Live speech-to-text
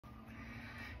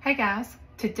Hey guys,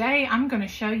 today I'm going to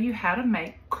show you how to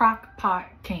make Crockpot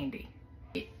candy.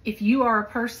 If you are a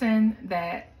person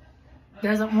that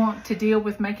doesn't want to deal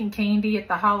with making candy at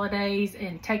the holidays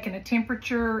and taking a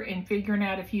temperature and figuring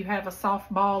out if you have a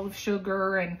soft ball of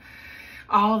sugar and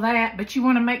all that, but you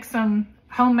want to make some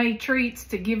homemade treats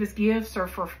to give as gifts or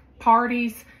for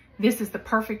parties, this is the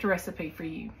perfect recipe for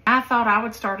you. I thought I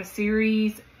would start a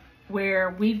series where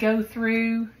we go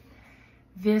through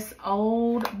this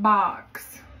old box.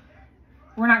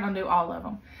 We're not going to do all of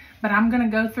them, but I'm going to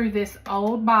go through this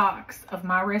old box of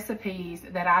my recipes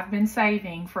that I've been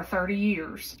saving for 30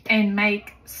 years and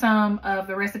make some of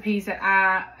the recipes that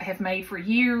I have made for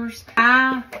years.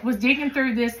 I was digging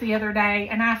through this the other day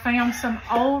and I found some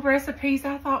old recipes.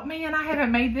 I thought, man, I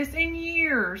haven't made this in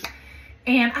years.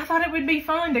 And I thought it would be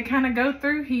fun to kind of go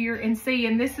through here and see.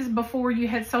 And this is before you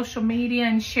had social media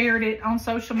and shared it on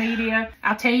social media.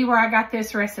 I'll tell you where I got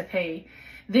this recipe.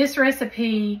 This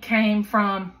recipe came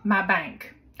from my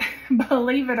bank,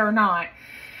 believe it or not.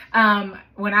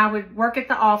 When I would work at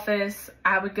the office,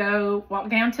 I would go walk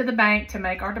down to the bank to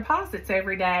make our deposits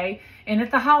every day. And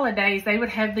at the holidays, they would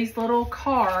have these little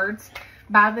cards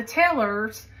by the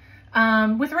tellers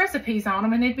with recipes on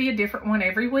them, and it'd be a different one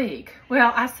every week.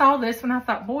 Well, I saw this one. I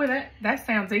thought, boy, that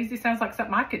sounds easy. Sounds like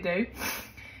something I could do.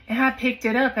 And I picked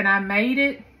it up and I made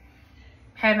it.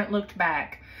 Haven't looked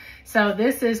back. So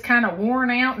this is kind of worn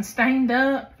out and stained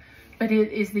up, but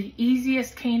it is the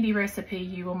easiest candy recipe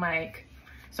you will make.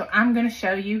 So I'm going to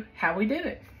show you how we do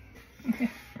it.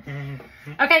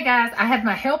 Okay, guys, I have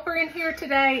my helper in here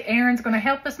today. Erin's going to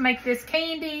help us make this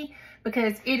candy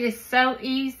because it is so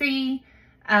easy.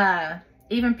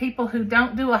 Even people who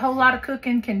don't do a whole lot of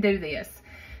cooking can do this.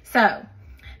 So,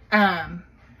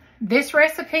 this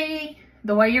recipe,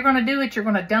 the way you're going to do it, you're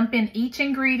going to dump in each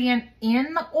ingredient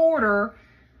in the order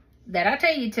that I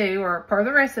tell you to, or per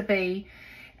the recipe,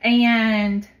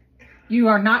 and you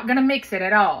are not going to mix it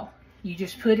at all. You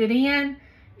just put it in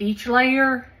each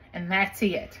layer, and that's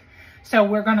it. So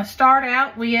we're going to start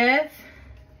out with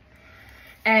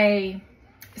a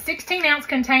 16-ounce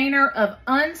container of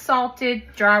unsalted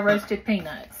dry roasted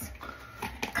peanuts.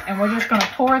 And we're just going to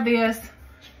pour this,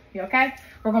 you okay?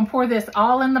 We're going to pour this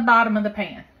all in the bottom of the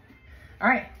pan. All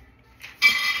right.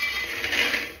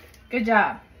 Good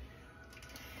job.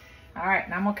 All right,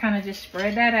 now I'm going to kind of just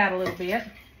spread that out a little bit.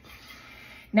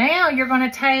 Now you're going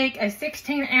to take a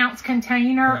 16-ounce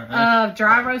container of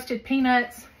dry roasted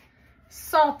peanuts,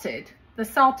 salted, the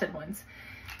salted ones.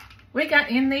 We got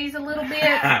in these a little bit,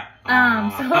 so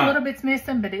a little bit's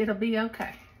missing, but it'll be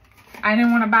okay. I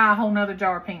didn't want to buy a whole nother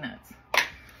jar of peanuts. All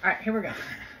right, here we go.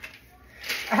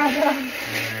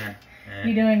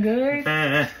 You doing good?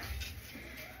 I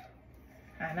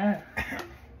know.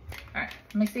 All right,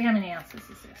 let me see how many ounces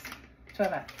this is.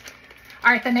 12 ounces.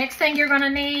 All right, the next thing you're going to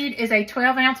need is a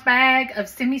 12-ounce bag of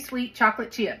semi-sweet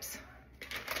chocolate chips.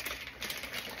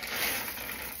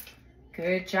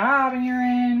 Good job,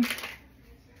 Erin.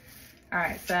 All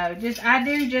right, so I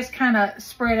do just kind of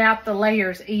spread out the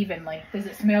layers evenly. Does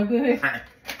it smell good?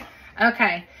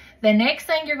 Okay, the next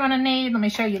thing you're going to need, let me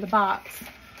show you the box.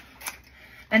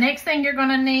 The next thing you're going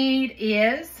to need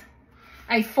is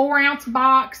a 4-ounce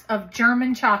box of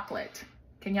German chocolate.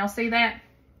 Can y'all see that?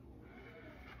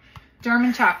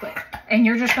 German chocolate. And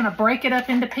you're just going to break it up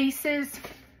into pieces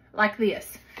like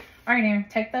this. All right, Erin,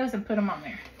 take those and put them on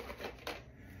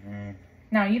there.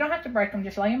 No, you don't have to break them.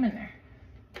 Just lay them in there.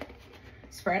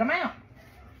 Spread them out.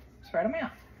 Spread them out.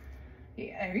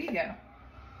 Yeah, there you go.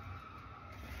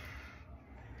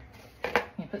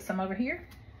 You put some over here.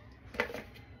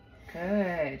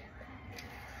 Good.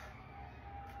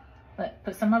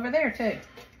 Put some over there too.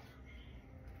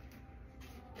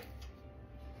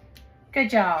 Good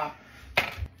job.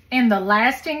 And the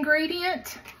last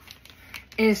ingredient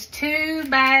is 2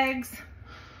 bags.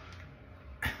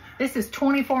 This is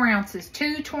 24 ounces.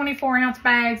 2 24-ounce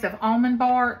bags of almond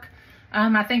bark.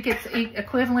 I think it's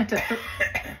equivalent to...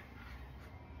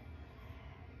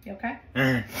 You okay?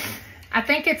 I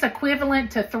think it's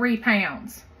equivalent to 3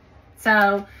 pounds.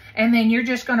 So, and then you're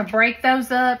just going to break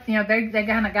those up. You know, they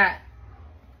kind of got,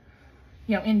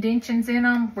 you know, indentions in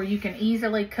them where you can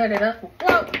easily cut it up.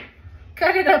 Whoa!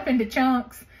 Cut it up into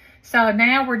chunks. So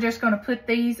now we're just going to put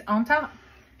these on top.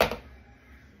 All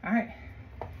right.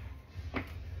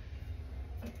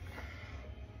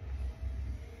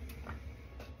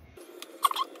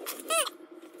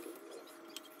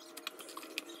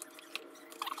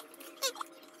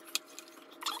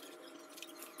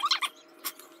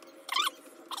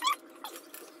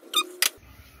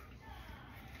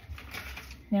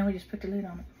 Now we just put the lid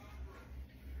on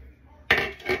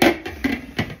it.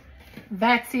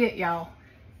 That's it, y'all.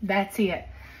 That's it.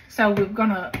 So we're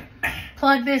gonna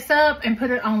plug this up and put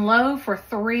it on low for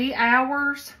 3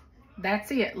 hours.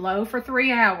 That's it, low for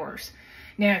 3 hours.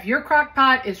 Now, if your crock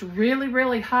pot is really,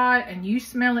 really hot and you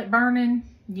smell it burning,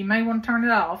 you may want to turn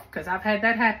it off, because I've had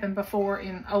that happen before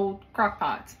in old crock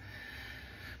pots.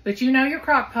 But you know your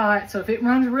crock pot, so if it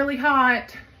runs really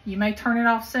hot, you may turn it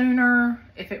off sooner.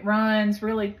 If it runs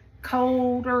really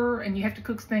colder and you have to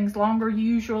cook things longer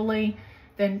usually,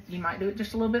 then you might do it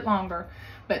just a little bit longer.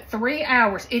 But 3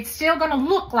 hours, it's still gonna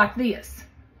look like this.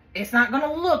 It's not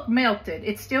gonna look melted.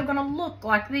 It's still gonna look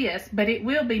like this, but it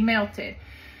will be melted.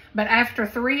 But after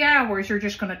 3 hours, you're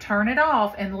just gonna turn it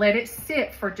off and let it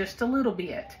sit for just a little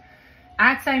bit.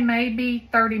 I'd say maybe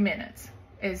 30 minutes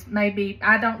is maybe,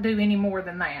 I don't do any more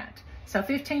than that. So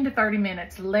 15 to 30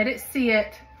 minutes, let it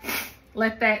sit,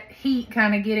 let that heat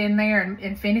kind of get in there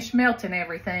and finish melting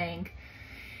everything.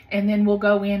 And then we'll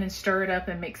go in and stir it up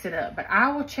and mix it up. But I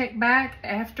will check back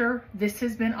after this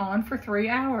has been on for 3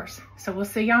 hours. So we'll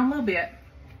see y'all in a little bit.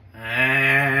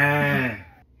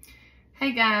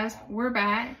 Hey guys, we're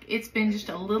back. It's been just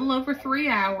a little over 3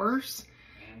 hours.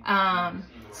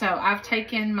 So I've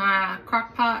taken my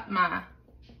crock pot, my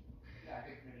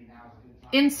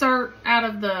insert out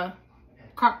of the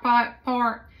crock pot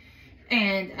part,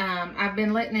 and I've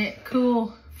been letting it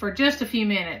cool for just a few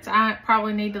minutes. I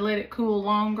probably need to let it cool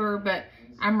longer, but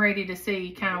I'm ready to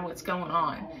see kind of what's going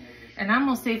on. And I'm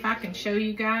gonna see if I can show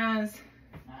you guys.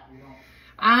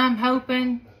 I'm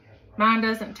hoping mine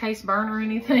doesn't taste burnt or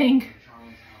anything,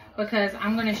 because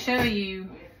I'm gonna show you,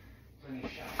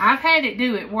 I've had it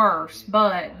do it worse,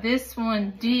 but this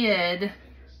one did.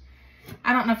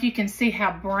 I don't know if you can see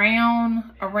how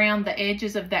brown around the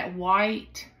edges of that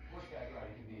white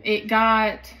it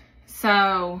got.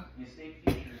 So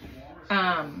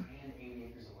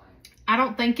I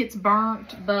don't think it's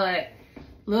burnt, but a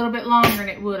little bit longer than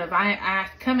it would have. I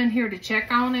come in here to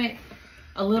check on it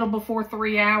a little before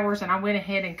 3 hours, and I went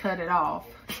ahead and cut it off.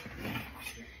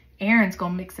 Aaron's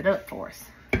gonna mix it up for us.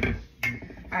 All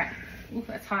right. Ooh,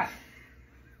 that's hot.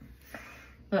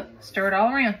 Look, stir it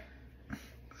all around.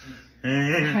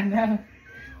 I know.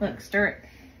 Look, stir it.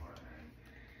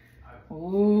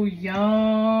 Oh,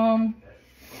 yum.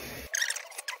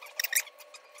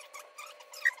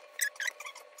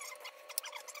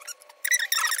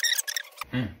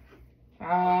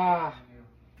 Ah.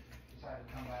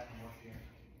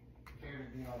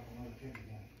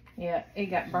 Yeah, it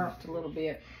got burnt a little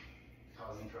bit.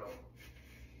 All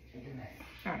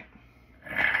right.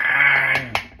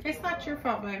 It's not your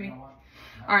fault, baby.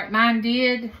 All right, mine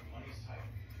did.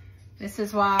 This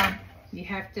is why you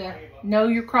have to know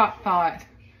your crock pot.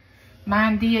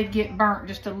 Mine did get burnt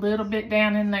just a little bit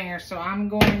down in there, so I'm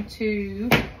going to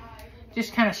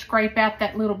just kind of scrape out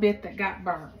that little bit that got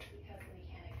burnt.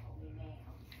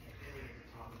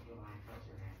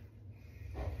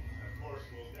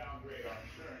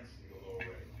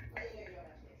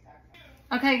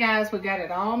 Okay guys, we got it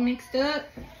all mixed up.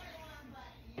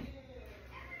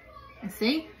 And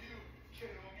see?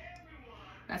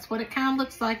 That's what it kind of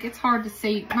looks like. It's hard to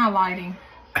see my lighting.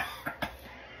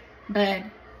 But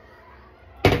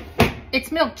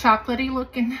it's milk chocolatey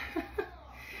looking.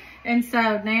 And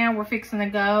so now we're fixing to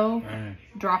go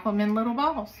drop them in little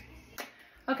balls.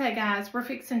 Okay guys, we're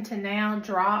fixing to now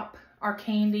drop our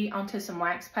candy onto some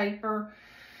wax paper.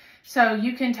 So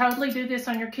you can totally do this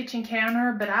on your kitchen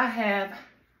counter, but I have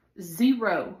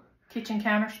 0 kitchen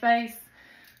counter space.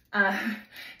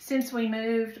 Since we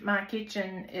moved, my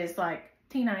kitchen is like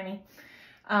teeny.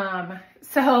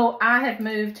 So I have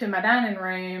moved to my dining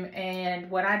room,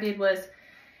 and what I did was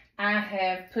I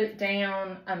have put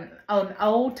down an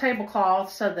old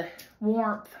tablecloth so the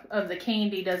warmth of the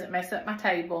candy doesn't mess up my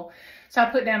table. So I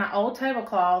put down an old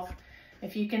tablecloth.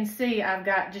 If you can see, I've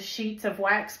got just sheets of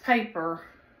wax paper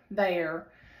there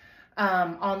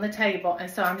on the table, and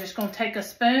so I'm just going to take a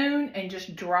spoon and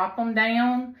just drop them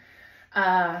down,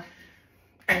 and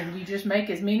you just make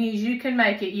as many as you can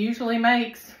make. It usually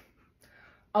makes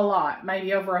a lot,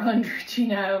 maybe over 100, you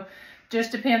know,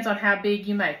 just depends on how big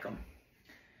you make them.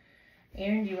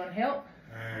 Aaron, do you want to help?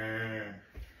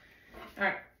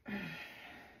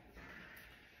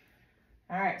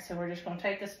 All right, so we're just going to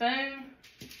take a spoon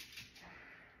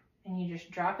and you just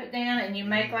drop it down, and you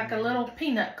make like a little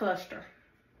peanut cluster.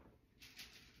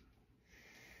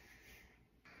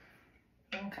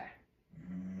 Okay.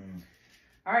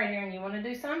 All right, Aaron, you want to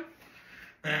do some?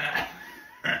 You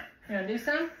want to do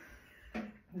some?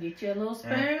 Get you a little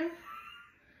spoon.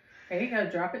 There you go.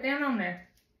 Drop it down on there.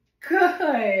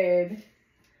 Good.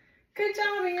 Good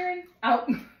job, Aaron. Oh,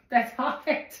 that's hot.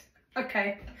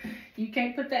 Okay. You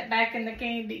can't put that back in the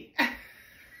candy.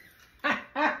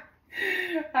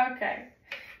 Okay.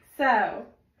 So,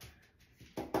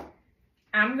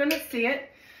 I'm going to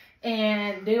sit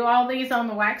and do all these on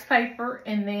the wax paper,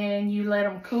 and then you let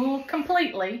them cool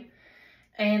completely.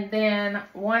 And then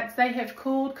once they have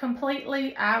cooled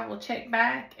completely, I will check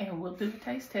back and we'll do a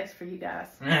taste test for you guys.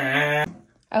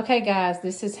 Okay guys,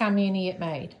 this is how many it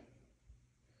made.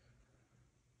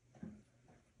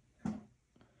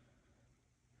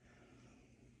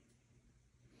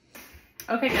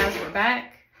 Okay guys, we're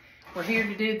back. We're here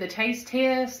to do the taste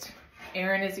test.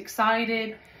 Erin is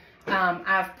excited.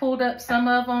 I've pulled up some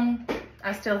of them.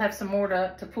 I still have some more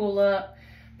to pull up,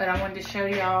 but I wanted to show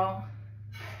y'all.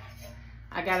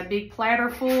 I got a big platter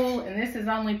full, and this is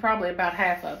only probably about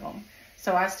half of them.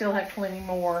 So I still have plenty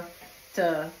more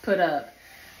to put up.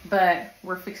 But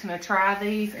we're fixing to try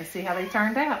these and see how they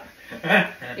turned out.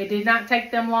 It did not take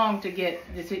them long to get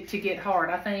hard.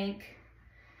 I think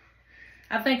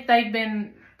they've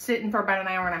been sitting for about an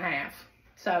hour and a half.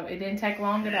 So it didn't take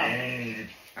long at all.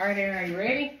 All right, Erin, are you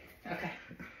ready? Okay.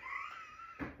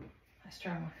 Let's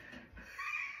try one.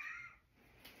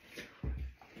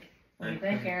 What do you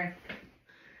think, Erin?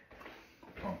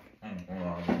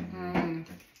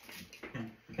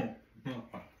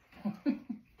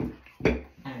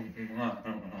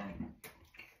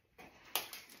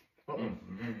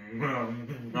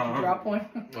 Drop one?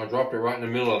 I dropped it right in the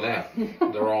middle of that.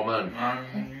 They're all mine.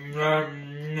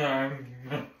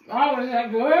 Oh, is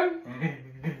that good?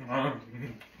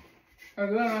 Or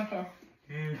good also?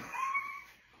 It's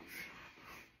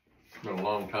been a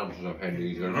long time since I've had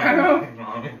these. I know.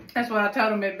 That's what I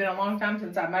told them. It'd been a long time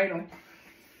since I made them.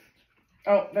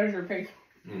 Oh, there's your piece.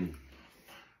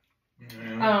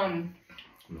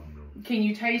 Can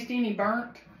you taste any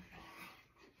burnt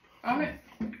on it?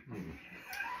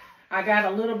 I got a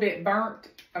little bit burnt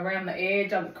around the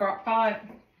edge of the crock pot,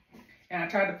 and I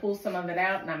tried to pull some of it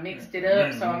out, and I mixed it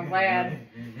up, so I'm glad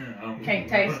you can't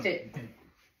taste it.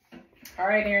 All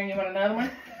right, Erin, you want another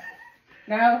one?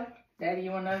 No? Daddy,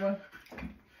 you want another one?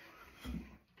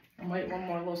 I'm waiting one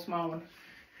more little small one.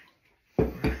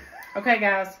 Okay,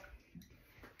 guys.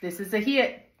 This is a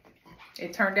hit.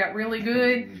 It turned out really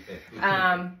good.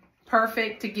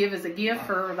 Perfect to give as a gift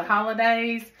for the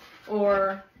holidays,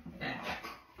 or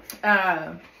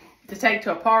to take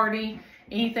to a party,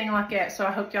 anything like that. So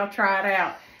I hope y'all try it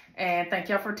out. And thank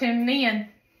y'all for tuning in.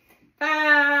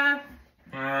 Bye.